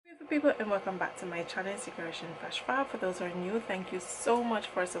people, and welcome back to my channel. It's your girl Fresh Fab. For those who are new, thank you so much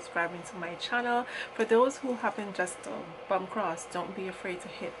for subscribing to my channel. For those who haven't just bum cross, don't be afraid to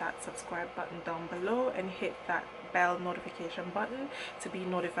hit that subscribe button down below and hit that bell notification button to be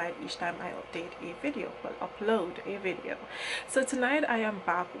notified each time I update a video, upload a video. So tonight I am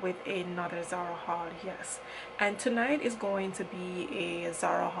back with another Zara haul, yes, and tonight is going to be a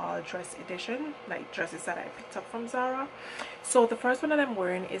Zara haul dress edition, like dresses that I picked up from Zara. So the first one that I'm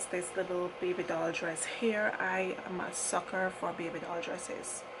wearing is this little baby doll dress here. I am a sucker for baby doll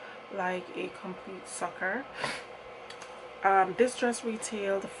dresses, like a complete sucker. This dress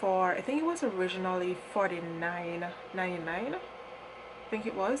retailed for, I think it was originally $49.99, I think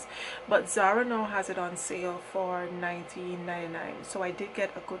it was, but Zara now has it on sale for $19.99. so I did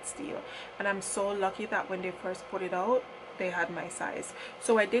get a good steal, and I'm so lucky that when they first put it out they had my size.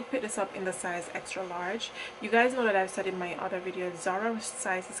 So I did pick this up in the size extra large. You guys know that I've said in my other videos, Zara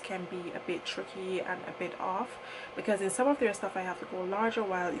sizes can be a bit tricky and a bit off, because in some of their stuff I have to go larger,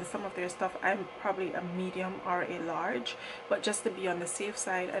 while in some of their stuff I'm probably a medium or a large. But just to be on the safe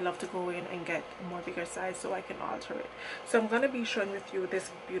side, I love to go in and get a more bigger size so I can alter it. So I'm going to be showing with you this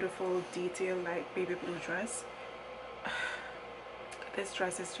beautiful detail like baby blue dress. This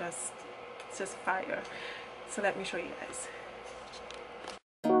dress is just fire. So let me show you guys.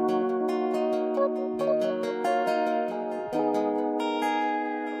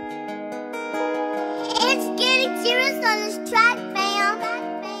 It's getting serious on this track, fam.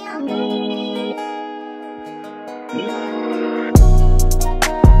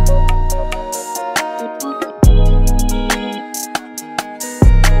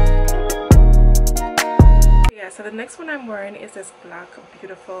 So the next one I'm wearing is this black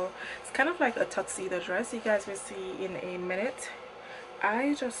beautiful, it's kind of like a tuxedo dress, you guys will see in a minute.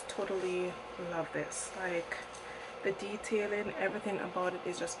 I just totally love this, like the detailing, everything about it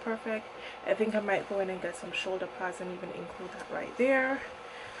is just perfect. I think I might go in and get some shoulder pads and even include that right there,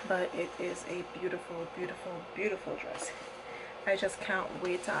 but it is a beautiful beautiful dress. I just can't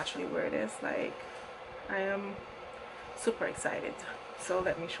wait to actually wear this. Like, I am super excited. So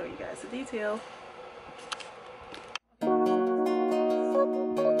let me show you guys the detail.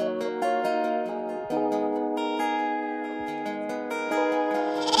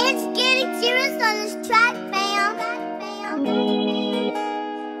 It's getting serious on this track, fam.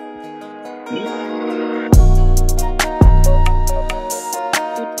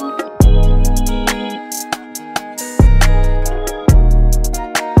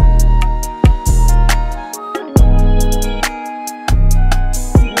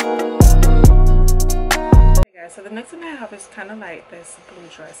 So the next one I have is kind of like this blue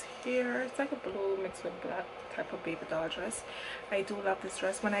dress here. It's like a blue mixed with black type of baby doll dress. I do love this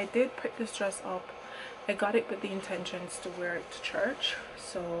dress. When I did pick this dress up, I got it with the intentions to wear it to church.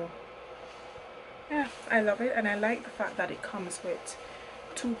 So yeah, I love it, and I like the fact that it comes with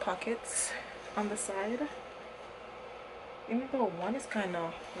two pockets on the side, even though one is kind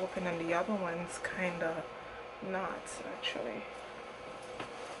of open and the other one's kind of not actually.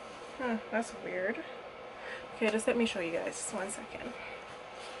 That's weird. Okay, just let me show you guys, just 1 second.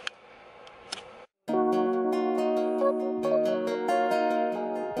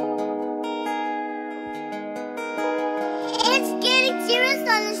 It's getting serious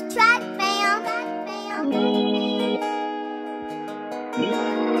on this track, fam.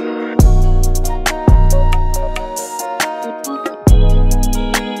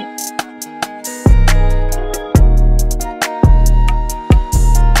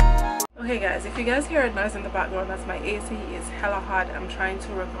 Okay guys, if you guys hear a noise in the background, that's my AC. Is hella hot. I'm trying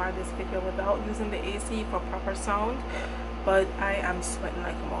to record this video without using the AC for proper sound, but I am sweating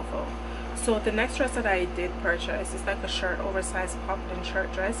like a mofo. So the next dress that I did purchase is like a shirt, oversized poplin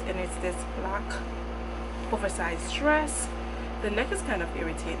shirt dress, and it's this black oversized dress. The neck is kind of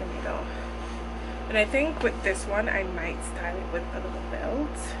irritating me though, and I think with this one I might style it with a little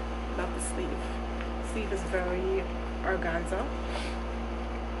belt. Love the sleeve. Sleeve is very organza.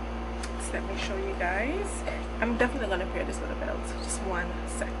 Let me show you guys. I'm definitely gonna pair this with a belt. Just 1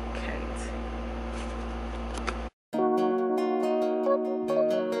 second.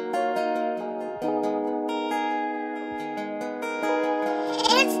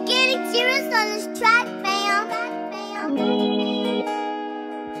 It's getting serious on this track, fam.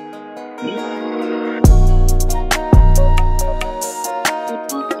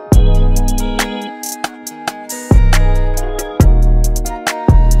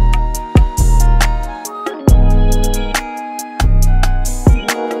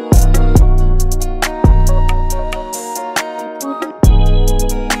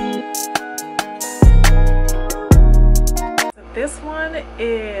 This one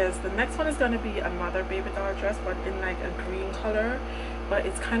is is, the next one is going to be another baby doll dress, but in like a green color, but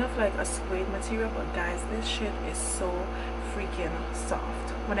it's kind of like a suede material. But guys, this shit is so freaking soft.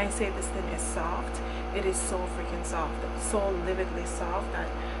 When I say this thing is soft, it is so freaking soft, so lividly soft, that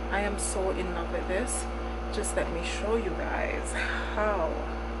I am so in love with this. Just let me show you guys how,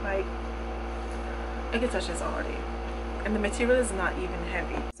 like, I can touch this already, and the material is not even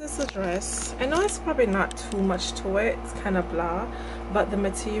heavy. This is a dress. I know it's probably not too much to it, it's kind of blah, but the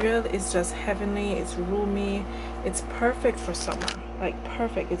material is just heavenly. It's roomy, it's perfect for summer, like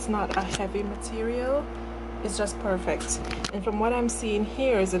perfect. It's not a heavy material, it's just perfect. And from what I'm seeing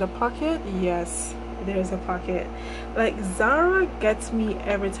here, is it a pocket? Yes, there's a pocket. Like, Zara gets me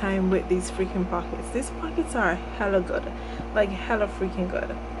every time with these freaking pockets. These pockets are hella good, like hella freaking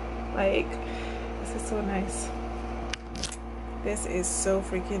good. Like, this is so nice. This is so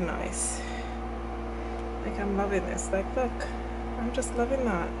freaking nice. Like, I'm loving this. Like, look, I'm just loving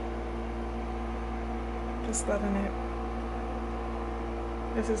that. Just loving it.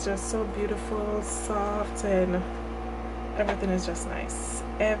 This is just so beautiful, soft, and everything is just nice.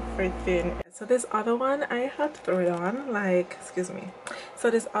 Everything. So this other one, I had to throw it on, like, excuse me. So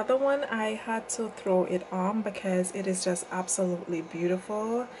this other one, I had to throw it on because it is just absolutely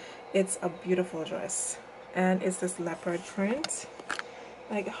beautiful. It's a beautiful dress, and it's this leopard print.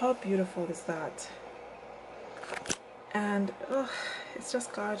 Like, how beautiful is that? And oh, it's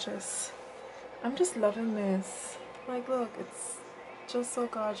just gorgeous. I'm just loving this. Like, look, it's just so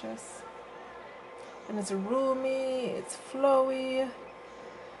gorgeous, and it's roomy, it's flowy.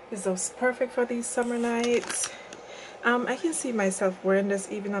 It's just perfect for these summer nights. I can see myself wearing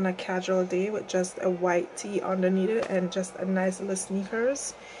this even on a casual day with just a white tee underneath it and just a nice little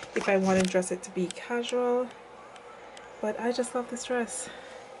sneakers if I want to dress it to be casual. But I just love this dress,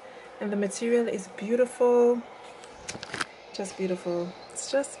 and the material is beautiful. Just beautiful.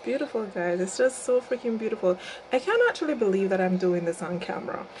 It's just beautiful, guys. It's just so freaking beautiful. I can't actually believe that I'm doing this on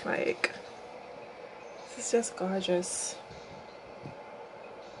camera. Like, this is just gorgeous.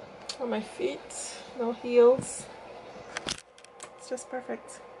 On my feet, no heels. It's just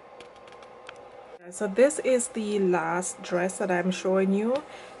perfect. So this is the last dress that I'm showing you.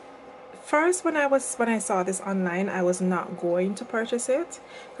 First, when I saw this online, I was not going to purchase it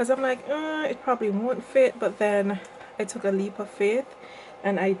because I'm like, it probably won't fit. But then I took a leap of faith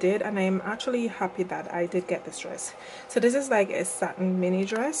and I did, and I'm actually happy that I did get this dress. So this is like a satin mini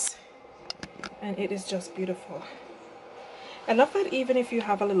dress, and it is just beautiful. I love that even if you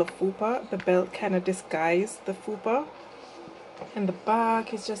have a little fupa, the belt kind of disguises the fupa, and the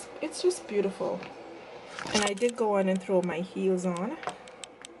back is just, it's just beautiful. And I did go on and throw my heels on.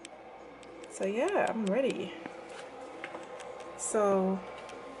 So yeah, I'm ready. So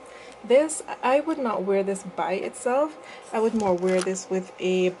this, I would not wear this by itself. I would more wear this with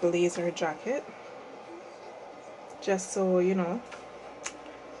a blazer jacket, just so, you know,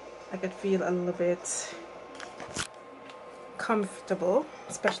 I could feel a little bit comfortable,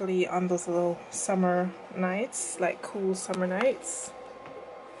 especially on those little summer nights, like cool summer nights.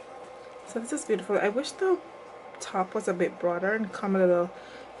 So this is beautiful. I wish the top was a bit broader and come a little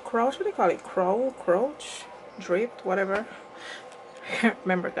crouch, what do you call it, crouch, draped, whatever. Can't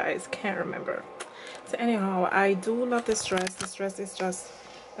remember, guys, can't remember. So anyhow, I do love this dress. This dress is just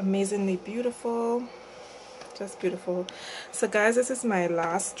amazingly beautiful, just beautiful. So guys, this is my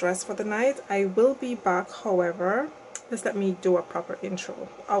last dress for the night. I will be back, however, just let me do a proper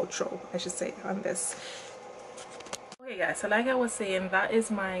outro I should say, on this. Okay guys, so like I was saying, that is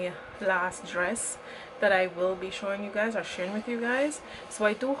my last dress that I will be showing you guys or sharing with you guys. So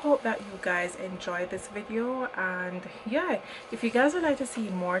I do hope that you guys enjoyed this video, and yeah, if you guys would like to see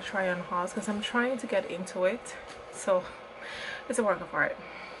more try on hauls, because I'm trying to get into it, so it's a work of art.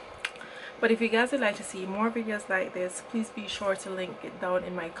 But if you guys would like to see more videos like this, please be sure to link it down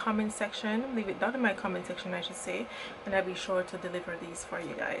in my comment section. Leave it down in my comment section, I should say, and I'll be sure to deliver these for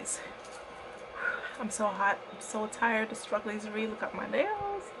you guys. I'm so hot, I'm so tired, the struggle is real. Look at my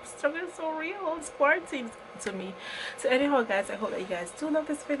nails, the struggle is so real. It's quarantine to me. So anyhow guys, I hope that you guys do love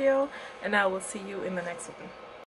this video, and I will see you in the next one.